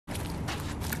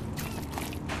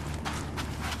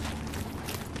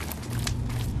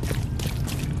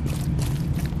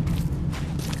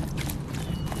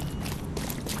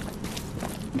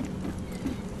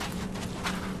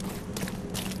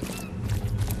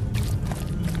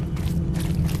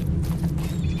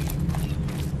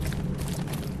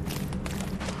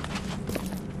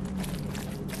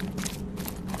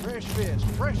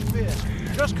fresh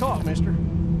fish. Just caught, mister.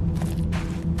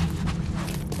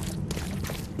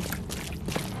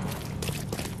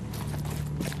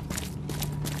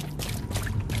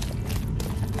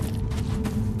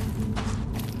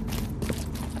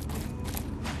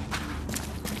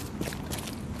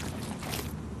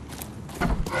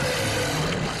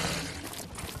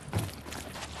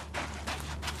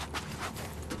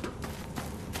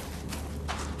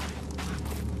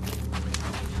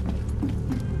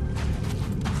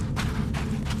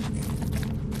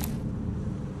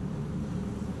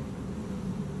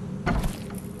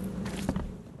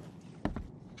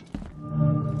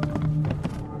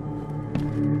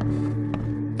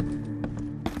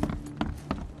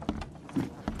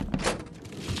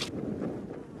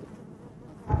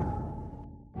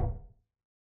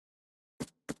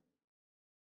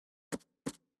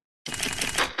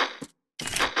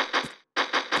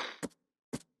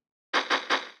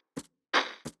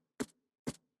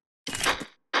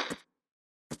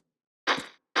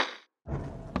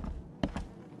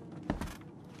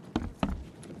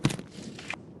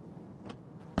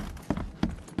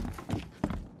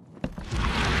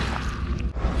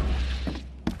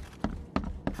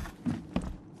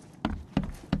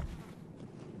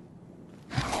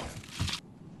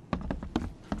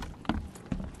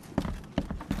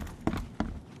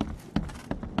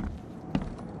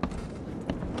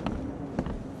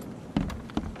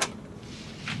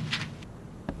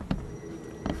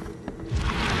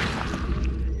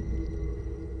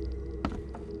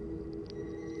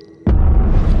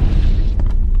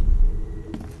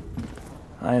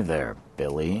 Hi there,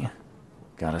 Billy.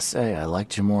 Gotta say, I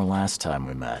liked you more last time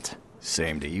we met.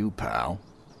 Same to you, pal.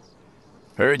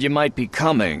 Heard you might be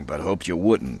coming, but hoped you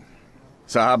wouldn't.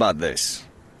 So how about this?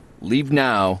 Leave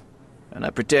now, and I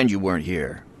pretend you weren't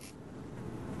here.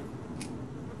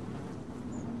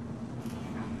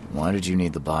 Why did you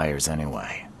need the buyers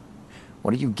anyway?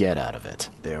 What do you get out of it?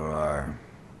 There are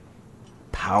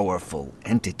powerful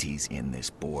entities in this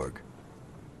Borg.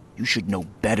 You should know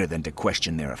better than to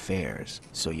question their affairs.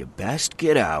 So you best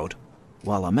get out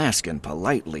while I'm asking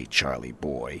politely, Charlie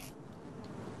boy.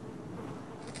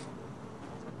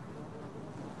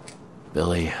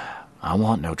 Billy, I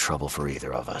want no trouble for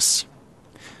either of us.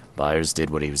 Byers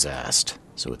did what he was asked,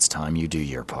 so it's time you do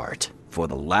your part. For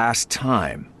the last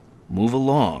time, move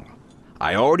along.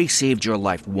 I already saved your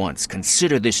life once.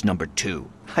 Consider this number 2.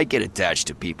 I get attached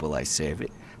to people I save.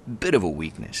 Bit of a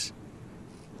weakness.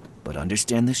 But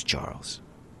understand this, Charles.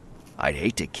 I'd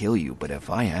hate to kill you, but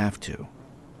if I have to,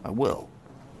 I will.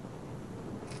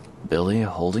 Billy,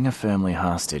 holding a family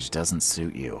hostage doesn't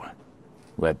suit you.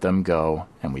 Let them go,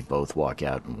 and we both walk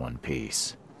out in one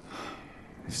piece.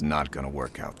 It's not gonna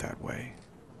work out that way.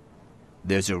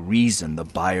 There's a reason the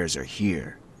buyers are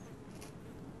here.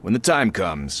 When the time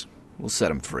comes, we'll set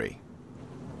them free.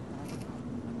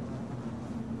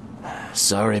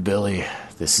 Sorry, Billy.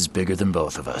 This is bigger than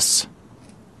both of us.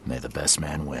 May the best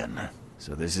man win.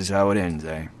 So this is how it ends,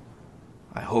 eh?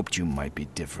 I hoped you might be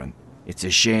different. It's a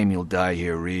shame you'll die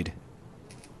here, Reed.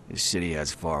 This city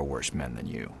has far worse men than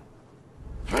you.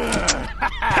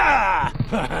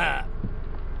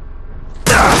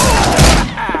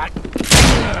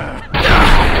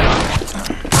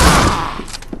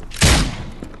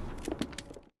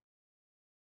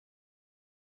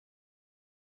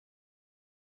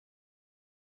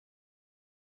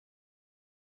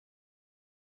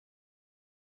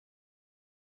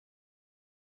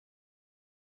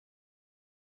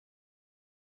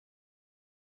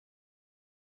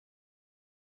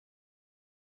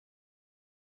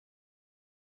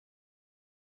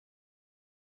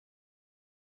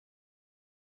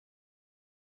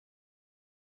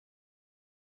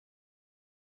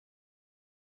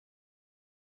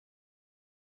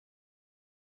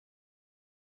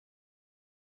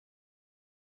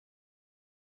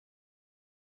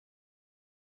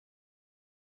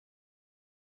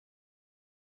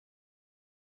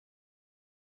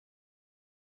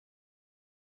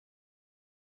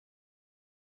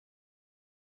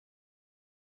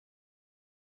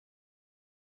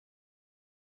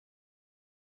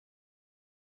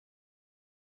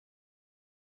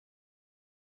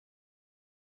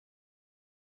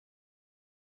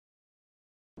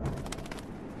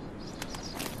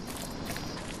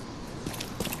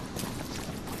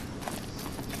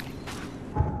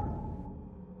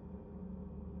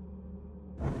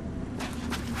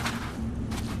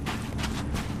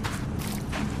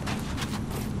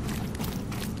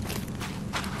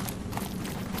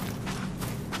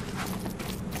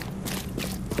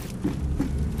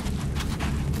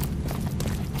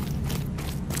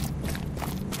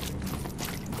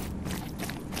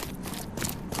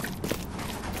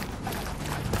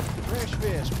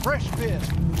 Fresh fish.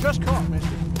 Just caught, mister.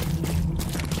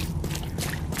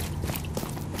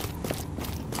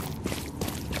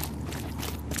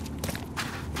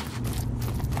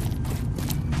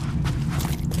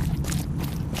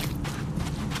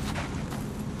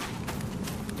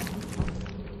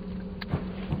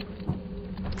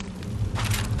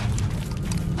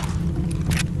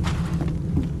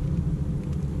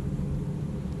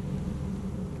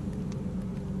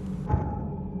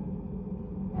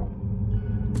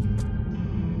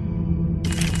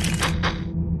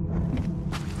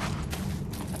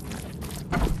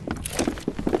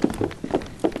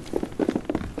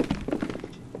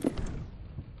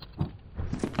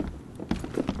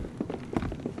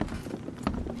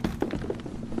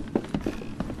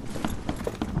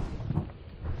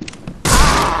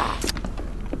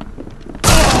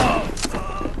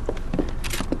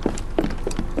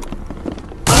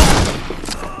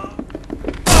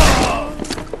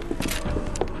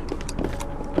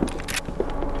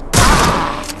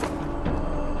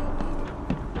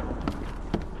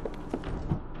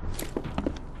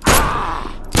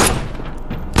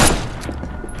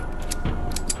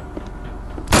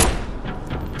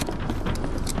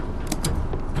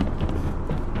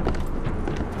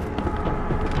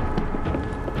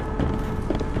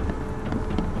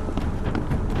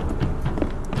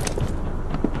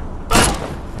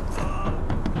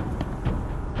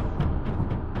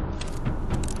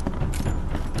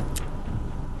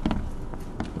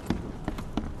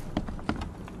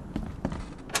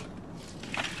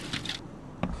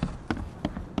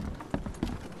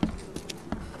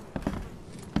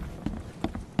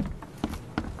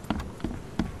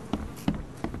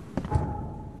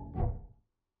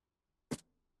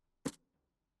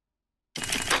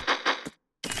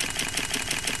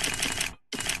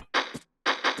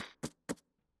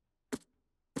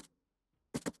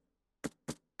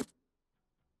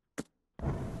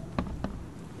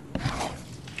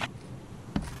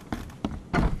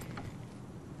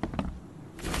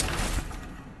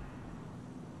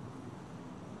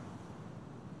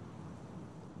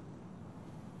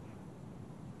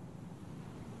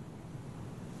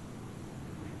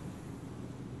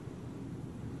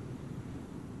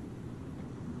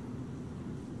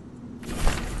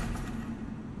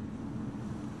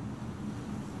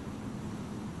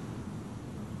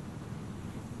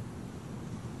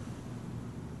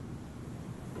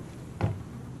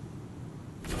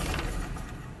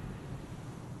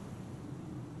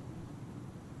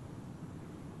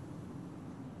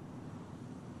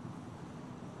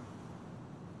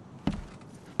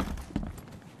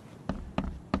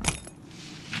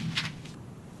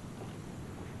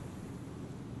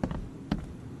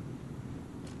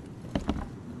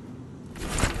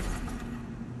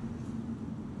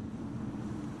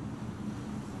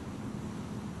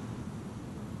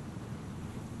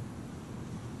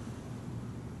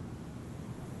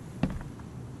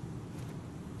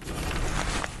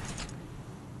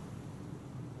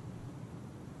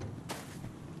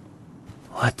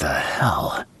 What the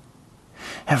hell?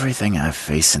 Everything I've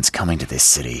faced since coming to this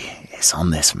city is on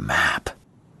this map.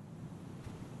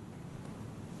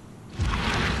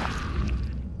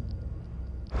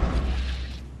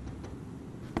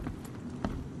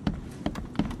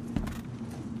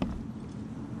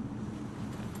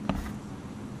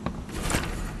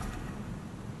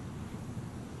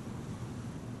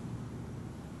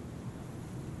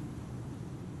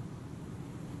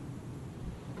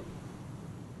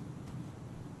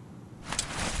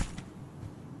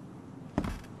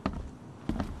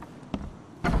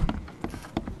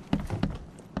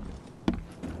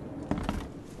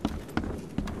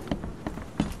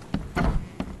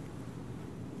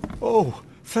 Oh,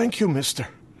 thank you, mister.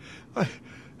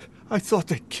 I thought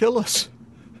they'd kill us.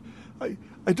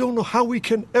 I don't know how we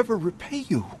can ever repay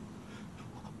you.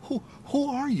 Who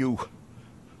are you?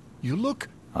 You look...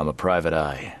 I'm a private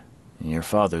eye. Your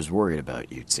father's worried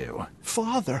about you two.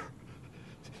 Father?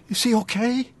 Is he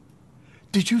okay?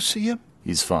 Did you see him?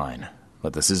 He's fine,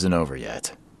 but this isn't over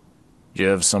yet. Do you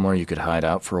have somewhere you could hide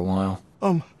out for a while?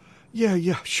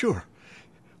 Yeah, sure.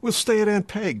 We'll stay at Aunt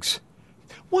Peg's.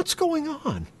 What's going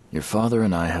on? Your father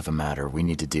and I have a matter we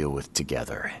need to deal with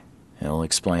together. He'll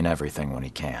explain everything when he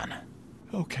can.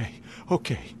 Okay.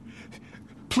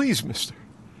 Please, mister.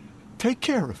 Take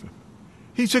care of him.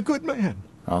 He's a good man.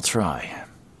 I'll try.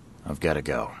 I've got to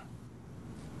go.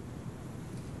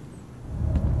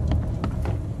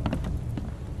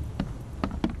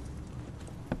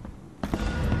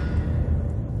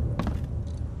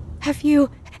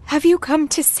 Have you come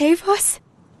to save us?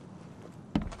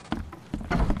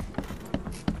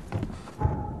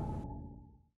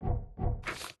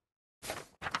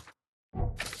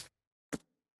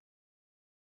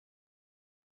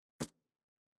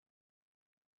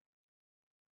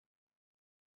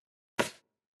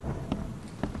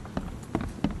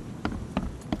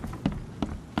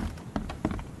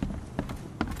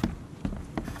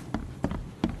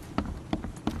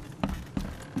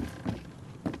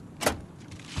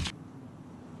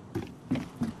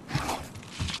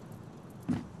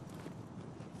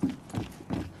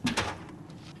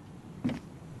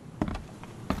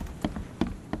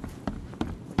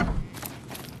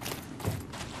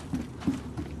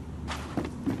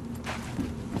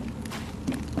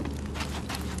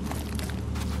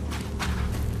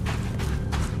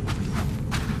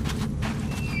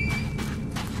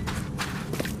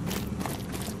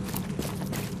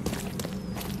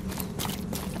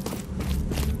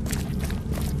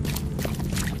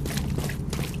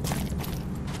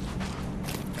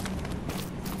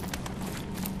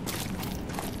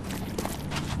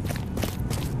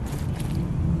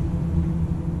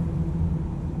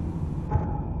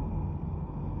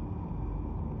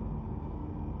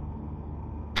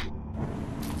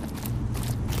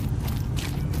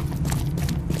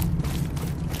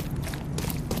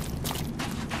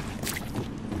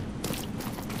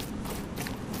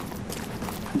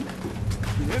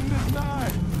 End is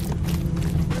nigh.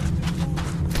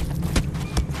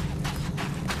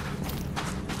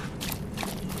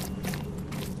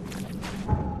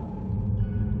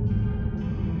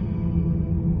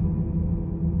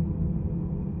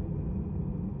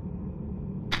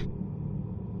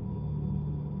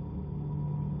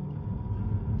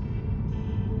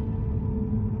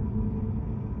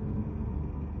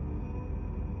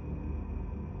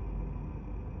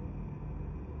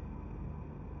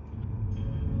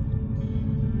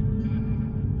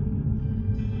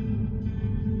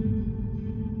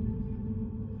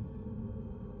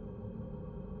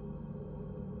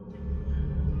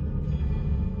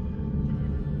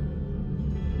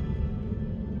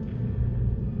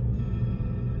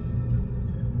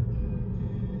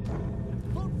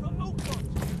 Look for Oakmont.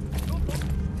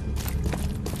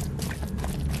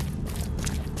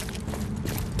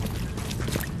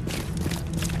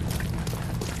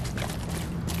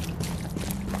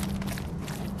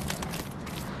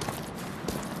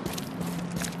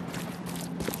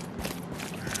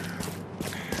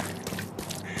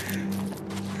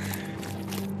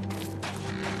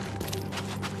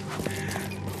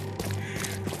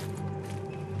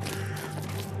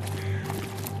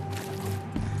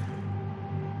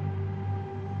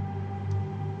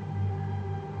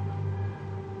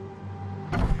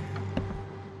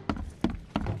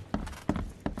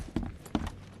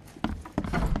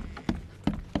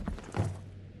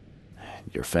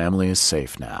 Your family is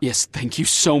safe now. Yes, thank you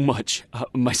so much.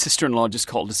 My sister-in-law just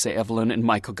called to say Evelyn and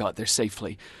Michael got there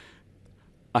safely.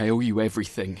 I owe you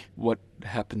everything. What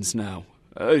happens now?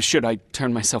 Should I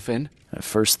turn myself in?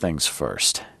 First things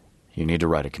first. You need to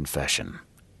write a confession.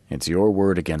 It's your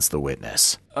word against the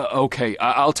witness. Okay,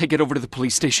 I'll take it over to the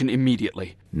police station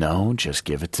immediately. No, just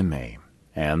give it to me.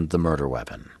 And the murder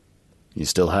weapon. You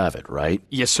still have it, right?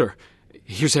 Yes, sir.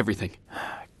 Here's everything.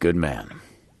 Good man.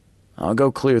 I'll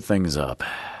go clear things up.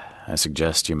 I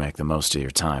suggest you make the most of your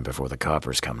time before the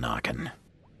coppers come knocking.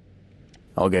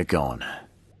 I'll get going.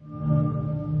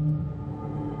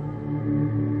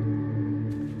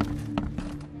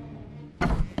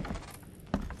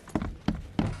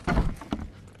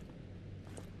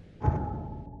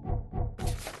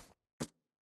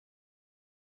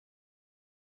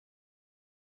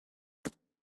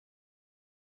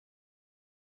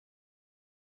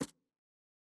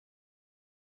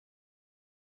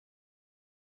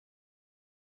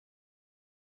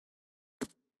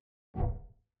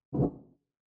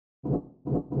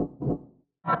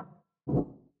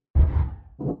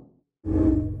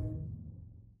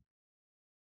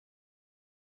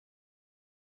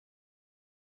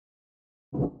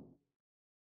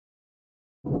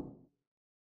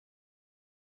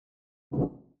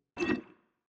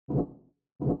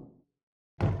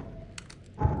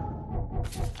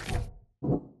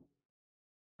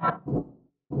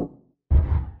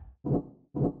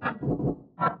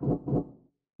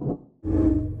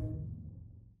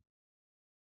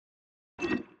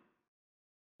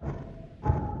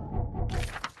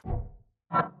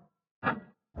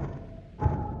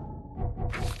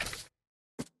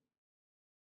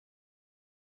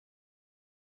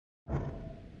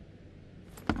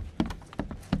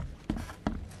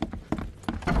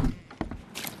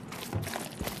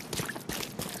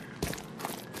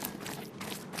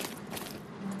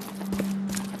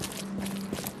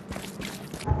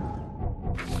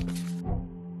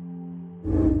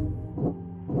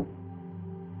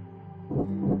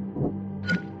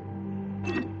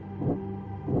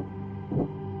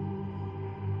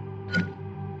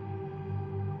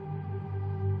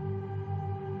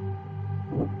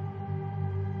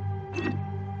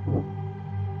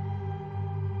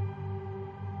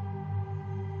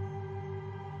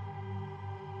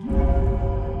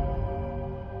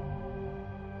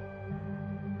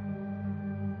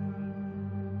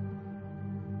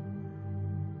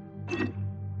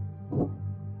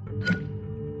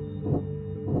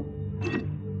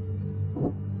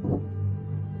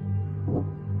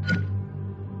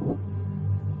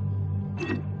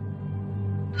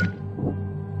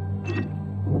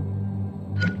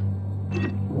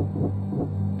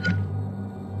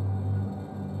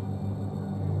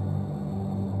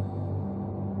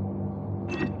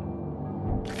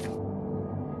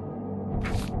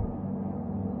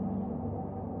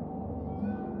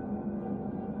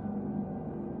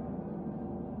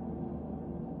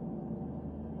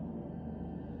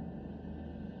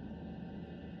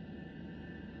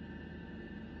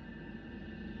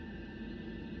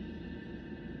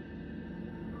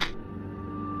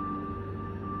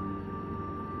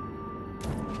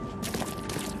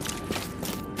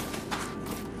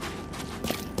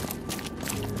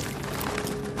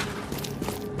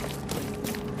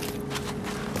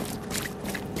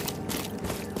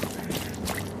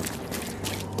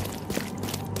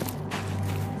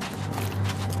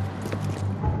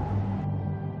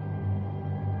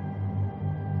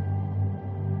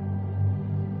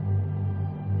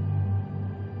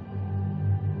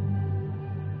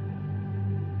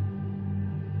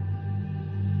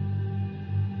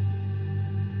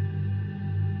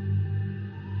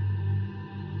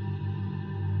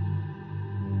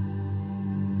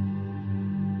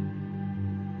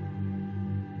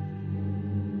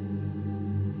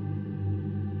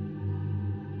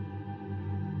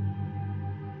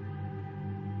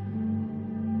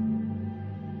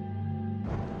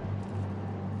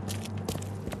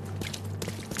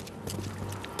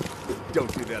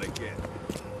 Don't do that again.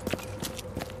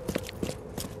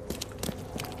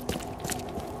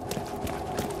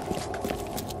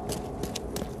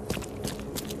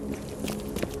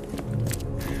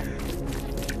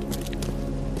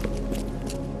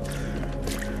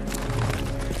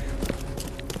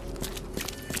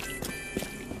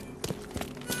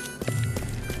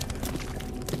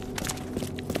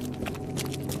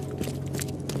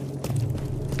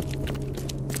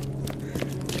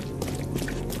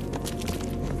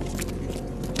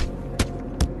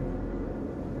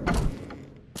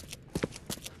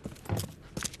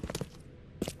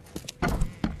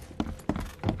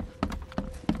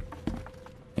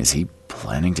 Is he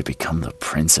planning to become the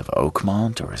Prince of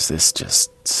Oakmont, or is this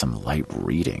just some light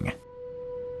reading?